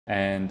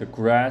and the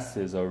grass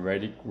is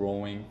already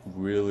growing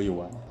really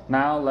well.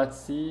 Now let's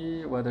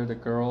see whether the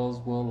girls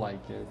will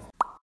like it.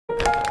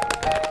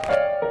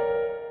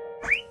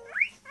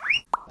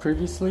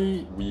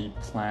 Previously, we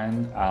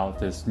planned out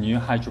this new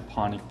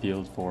hydroponic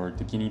field for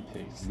the guinea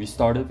pigs. We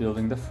started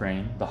building the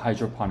frame, the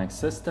hydroponic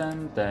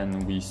system,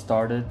 then we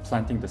started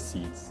planting the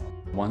seeds.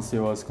 Once it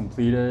was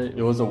completed,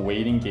 it was a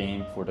waiting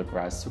game for the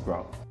grass to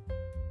grow.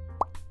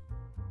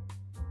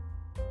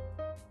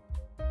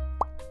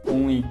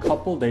 Only a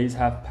couple days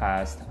have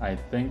passed. I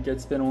think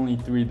it's been only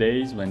 3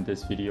 days when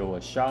this video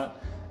was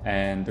shot,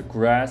 and the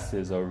grass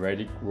is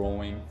already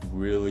growing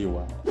really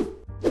well.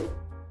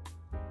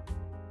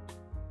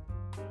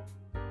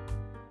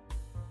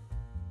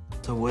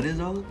 So what is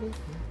all of this?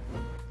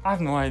 I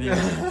have no idea.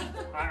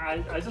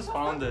 I just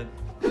found it.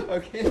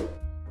 Okay.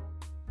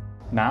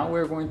 Now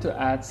we're going to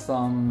add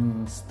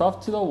some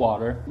stuff to the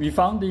water. We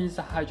found these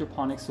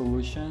hydroponic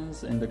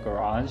solutions in the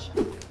garage.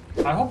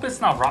 I hope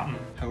it's not rotten.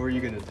 How are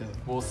you gonna tell?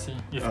 We'll see.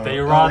 If they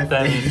rot,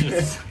 then it's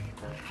just...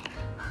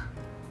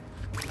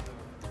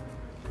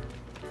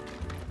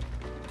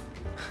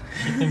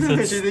 He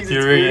thinks it's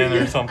durian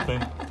or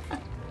something.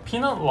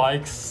 Peanut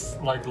loves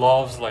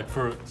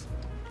fruit.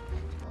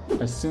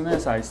 As soon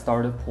as I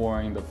started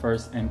pouring the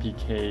first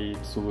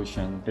NPK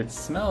solution, it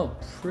smelled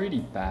pretty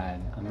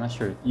bad. I'm not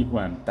sure if it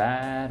went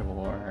bad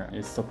or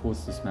it's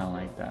supposed to smell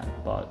like that,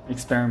 but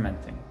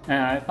experimenting.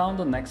 And I found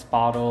the next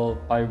bottle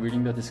by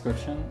reading the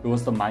description. It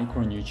was the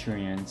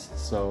micronutrients,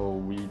 so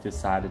we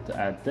decided to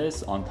add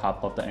this on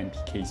top of the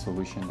NPK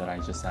solution that I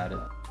just added.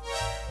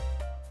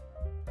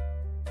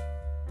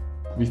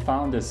 We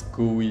found this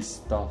gooey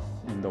stuff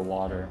in the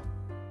water.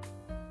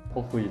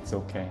 Hopefully it's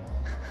okay.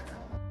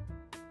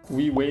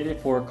 We waited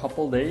for a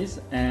couple days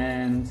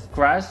and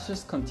grass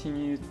just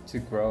continued to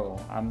grow.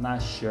 I'm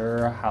not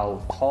sure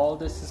how tall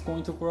this is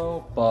going to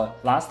grow, but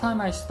last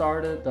time I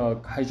started the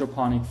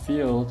hydroponic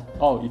field,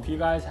 if you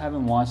guys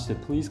haven't watched it,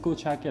 please go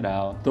check it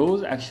out.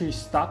 Those actually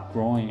stopped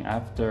growing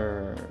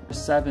after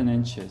 7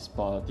 inches,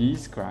 but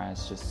these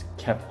grass just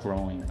kept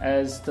growing.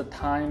 As the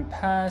time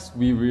passed,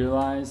 we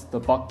realized the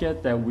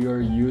bucket that we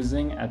were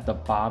using at the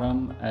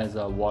bottom as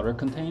a water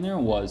container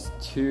was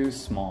too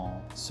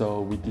small.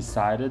 So we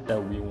decided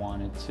that we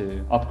wanted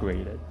to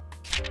upgrade it.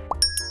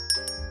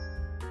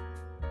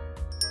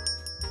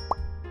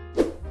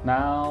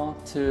 Now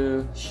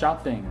to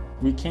shopping.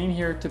 We came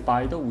here to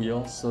buy the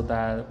wheel so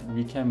that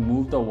we can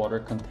move the water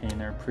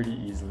container pretty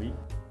easily.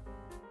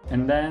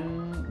 And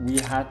then we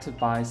had to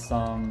buy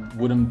some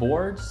wooden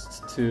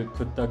boards to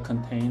put the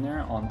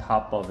container on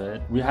top of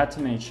it. We had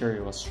to make sure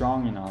it was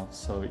strong enough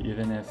so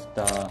even if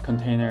the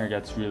container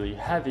gets really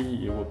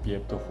heavy, it would be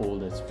able to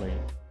hold its weight.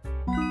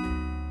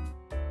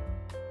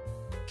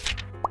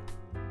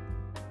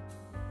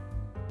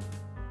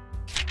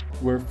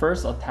 We're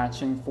first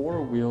attaching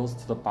 4 wheels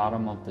to the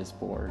bottom of this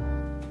board.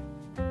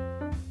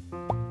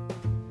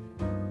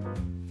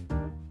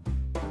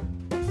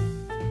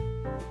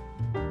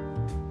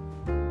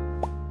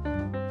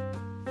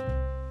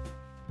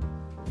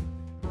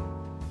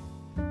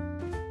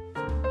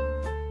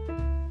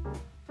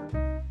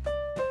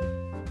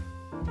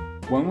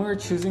 When we were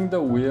choosing the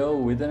wheel,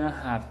 we didn't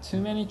have too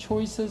many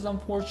choices,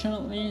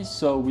 unfortunately,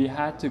 so we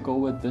had to go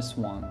with this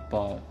one,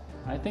 but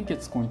I think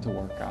it's going to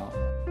work out.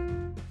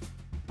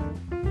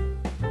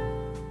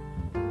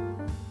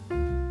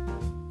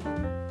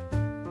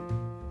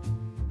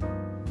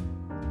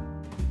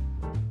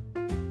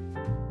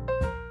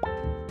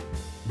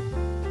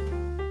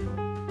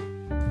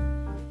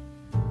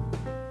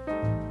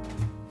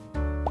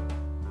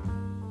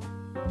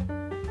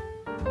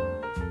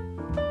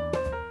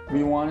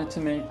 We wanted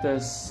to make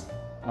this,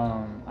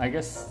 I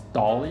guess,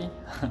 dolly,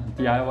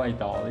 DIY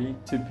dolly,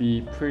 to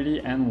be pretty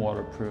and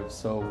waterproof,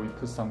 so we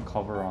put some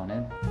cover on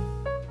it.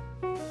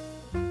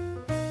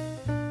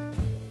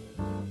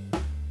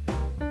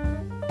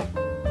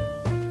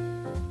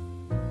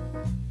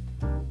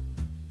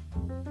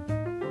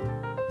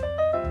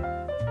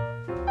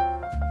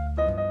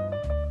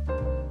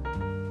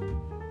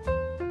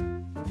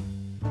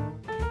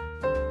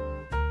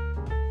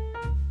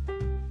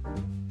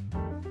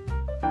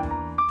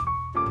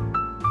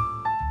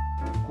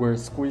 We're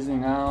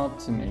squeezing out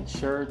to make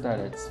sure that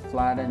it's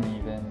flat and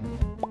even.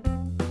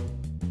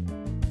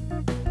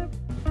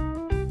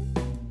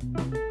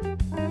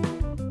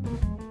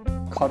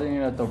 Cutting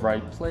it at the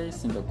right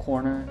place in the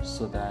corner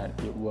so that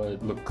it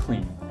would look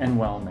clean and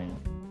well made.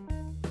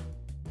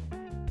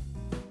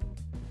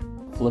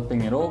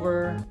 Flipping it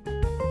over.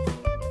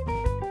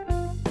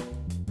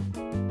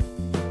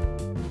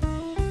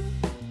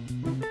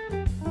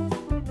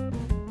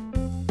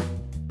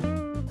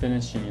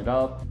 Finishing it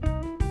up.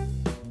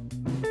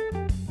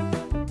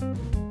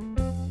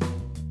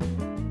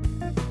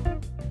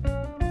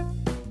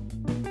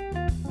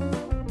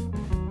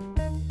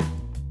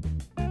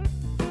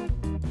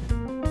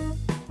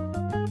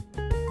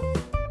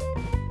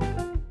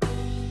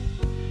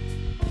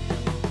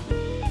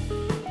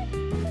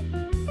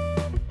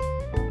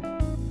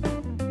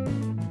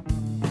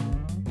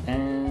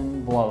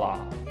 Voila.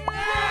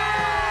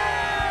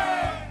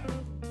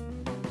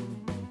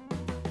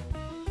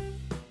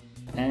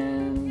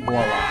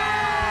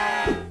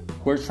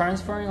 We're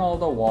transferring all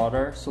the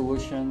water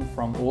solution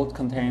from old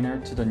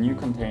container to the new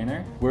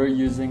container. We're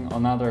using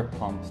another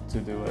pump to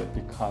do it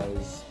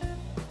because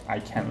I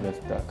can't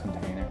lift the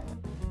container.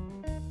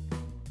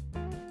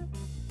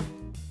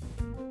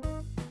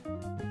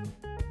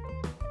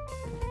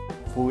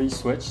 Fully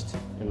switched,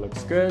 it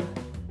looks good.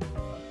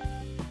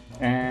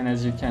 And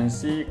as you can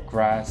see,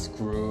 grass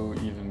grew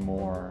even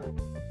more.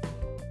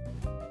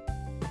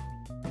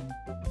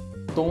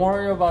 Don't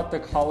worry about the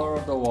color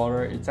of the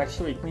water. It's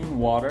actually clean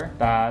water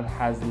that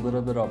has a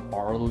little bit of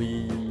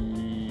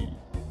barley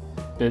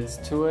bits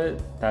to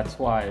it. That's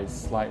why it's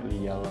slightly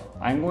yellow.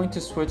 I'm going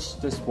to switch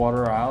this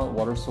water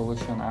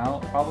solution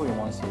out, probably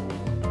once a week.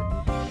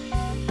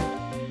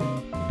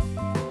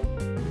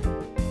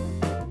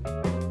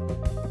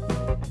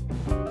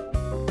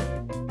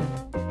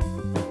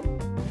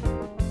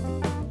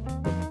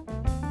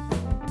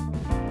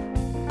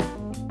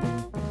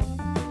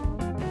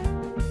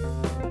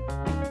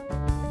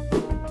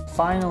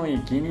 Finally,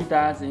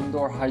 GuineaDad's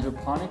indoor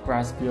hydroponic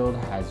grass field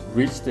has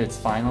reached its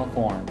final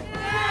form.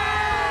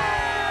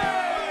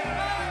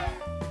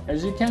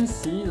 As you can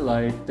see,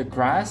 like the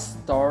grass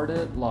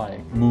started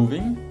like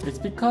moving. It's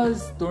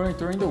because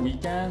during the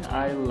weekend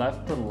I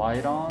left the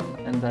light on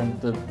and then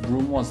the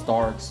room was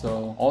dark,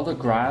 so all the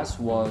grass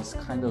was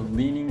kind of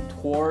leaning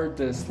toward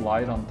this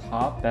light on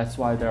top. That's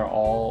why they're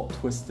all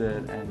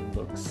twisted and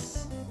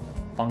looks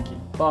funky.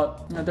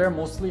 But they're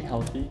mostly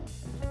healthy.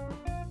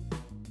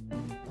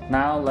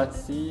 Now let's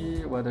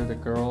see whether the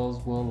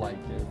girls will like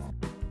it.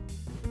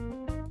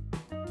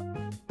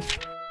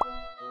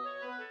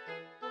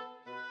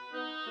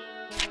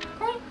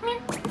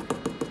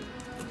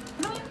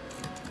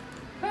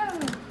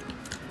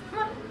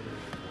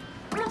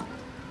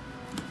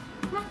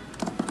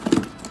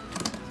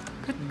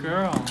 Good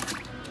girl.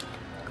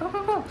 Go,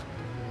 go, go.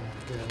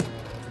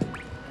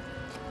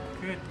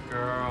 Good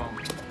girl.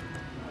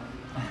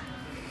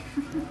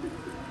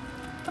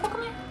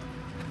 Come here.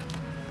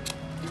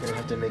 They're gonna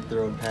have to make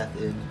their own path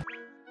in.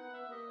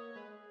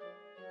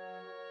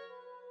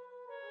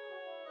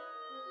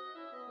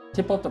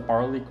 Tip of the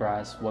barley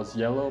grass was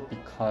yellow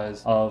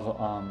because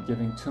of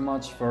giving too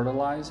much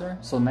fertilizer.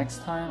 So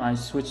next time I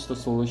switch the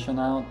solution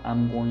out,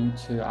 I'm going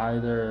to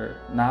either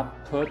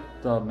not put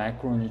the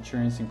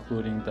macronutrients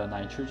including the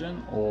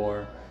nitrogen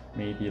or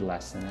maybe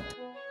lessen it.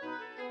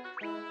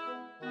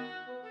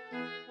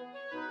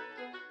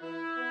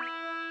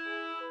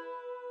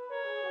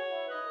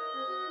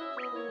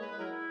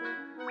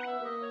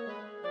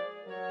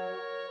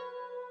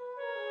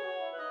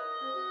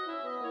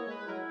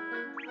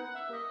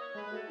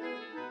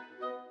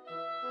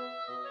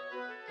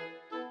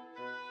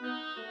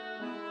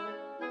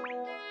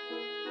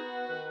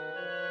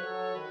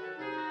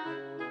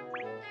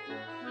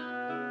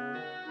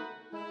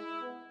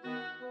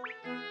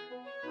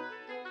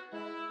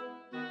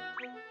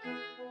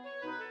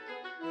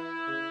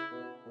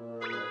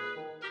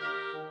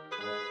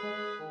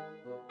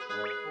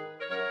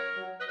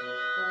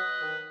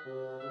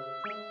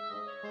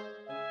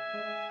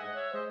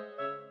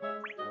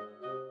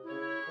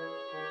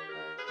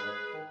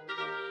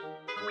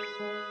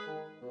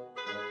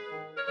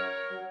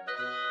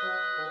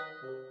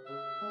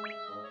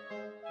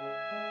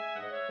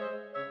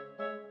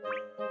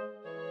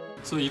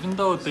 So even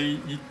though they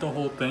eat the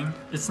whole thing,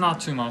 it's not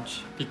too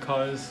much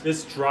because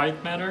this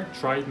dried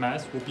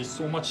mass will be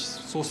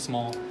so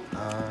small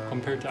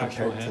compared to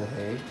actual hay.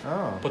 Hay.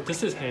 Oh. But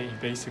this is hay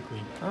basically.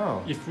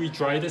 Oh. If we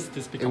dry this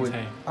becomes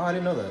hay. Oh, I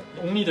didn't know that.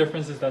 The only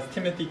difference is that's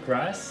Timothy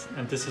grass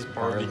and this is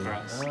barley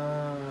grass.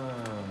 Oh.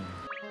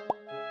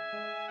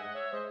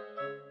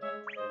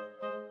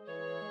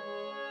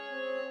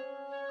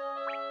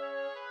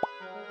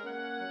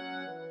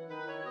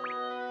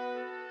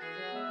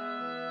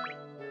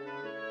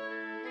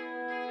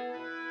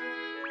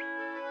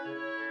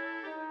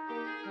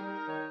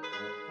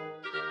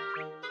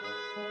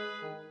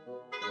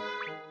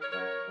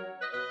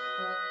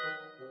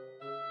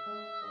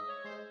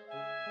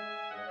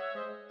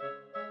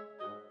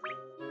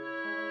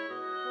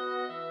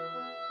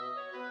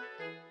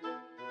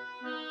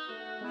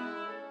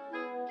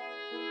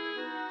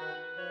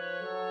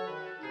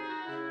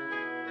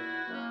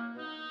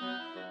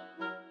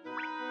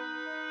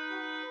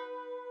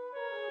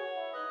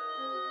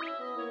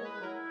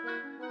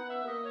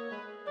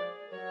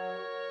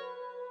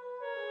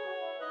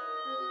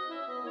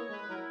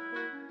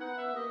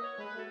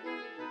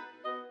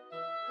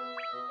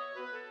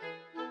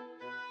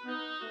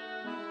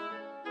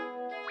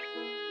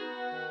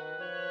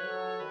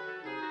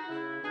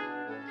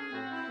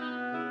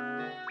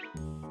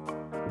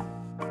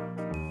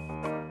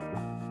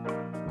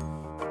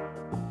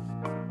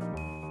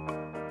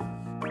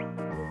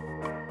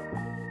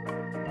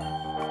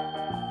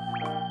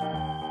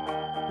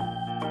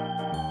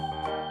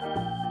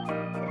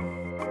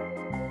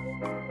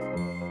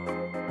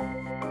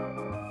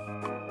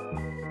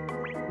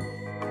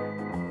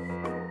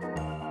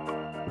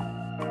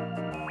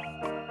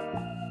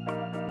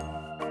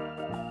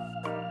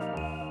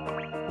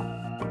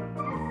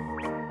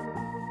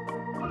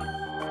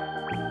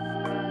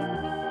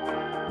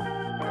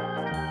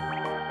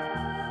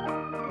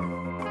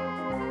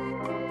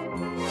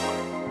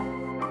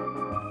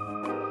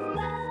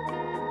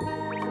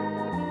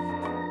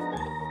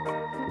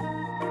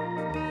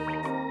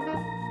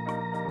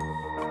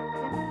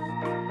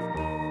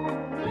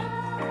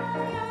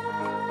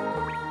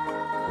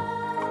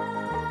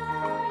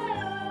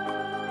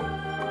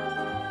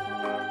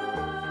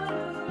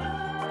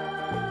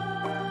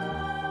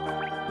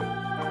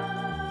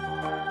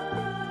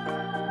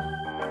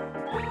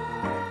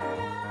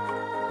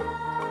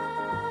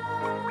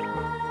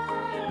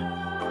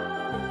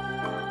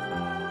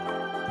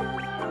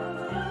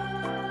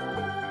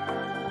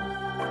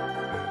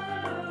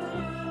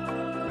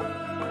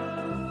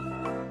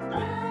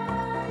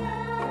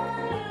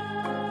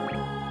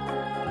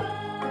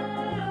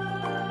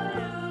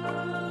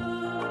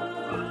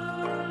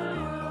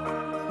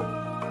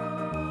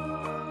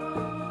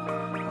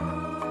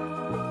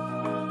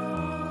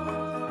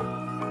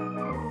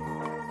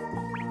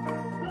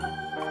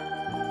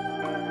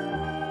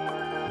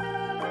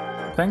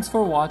 Thanks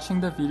for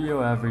watching the video,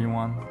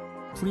 everyone.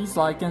 Please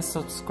like and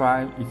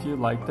subscribe if you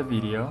like the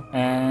video,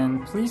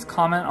 and please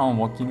comment on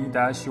what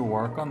GuineaDad should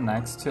work on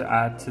next to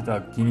add to the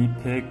guinea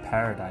pig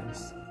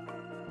paradise.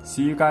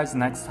 See you guys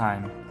next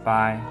time.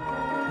 Bye.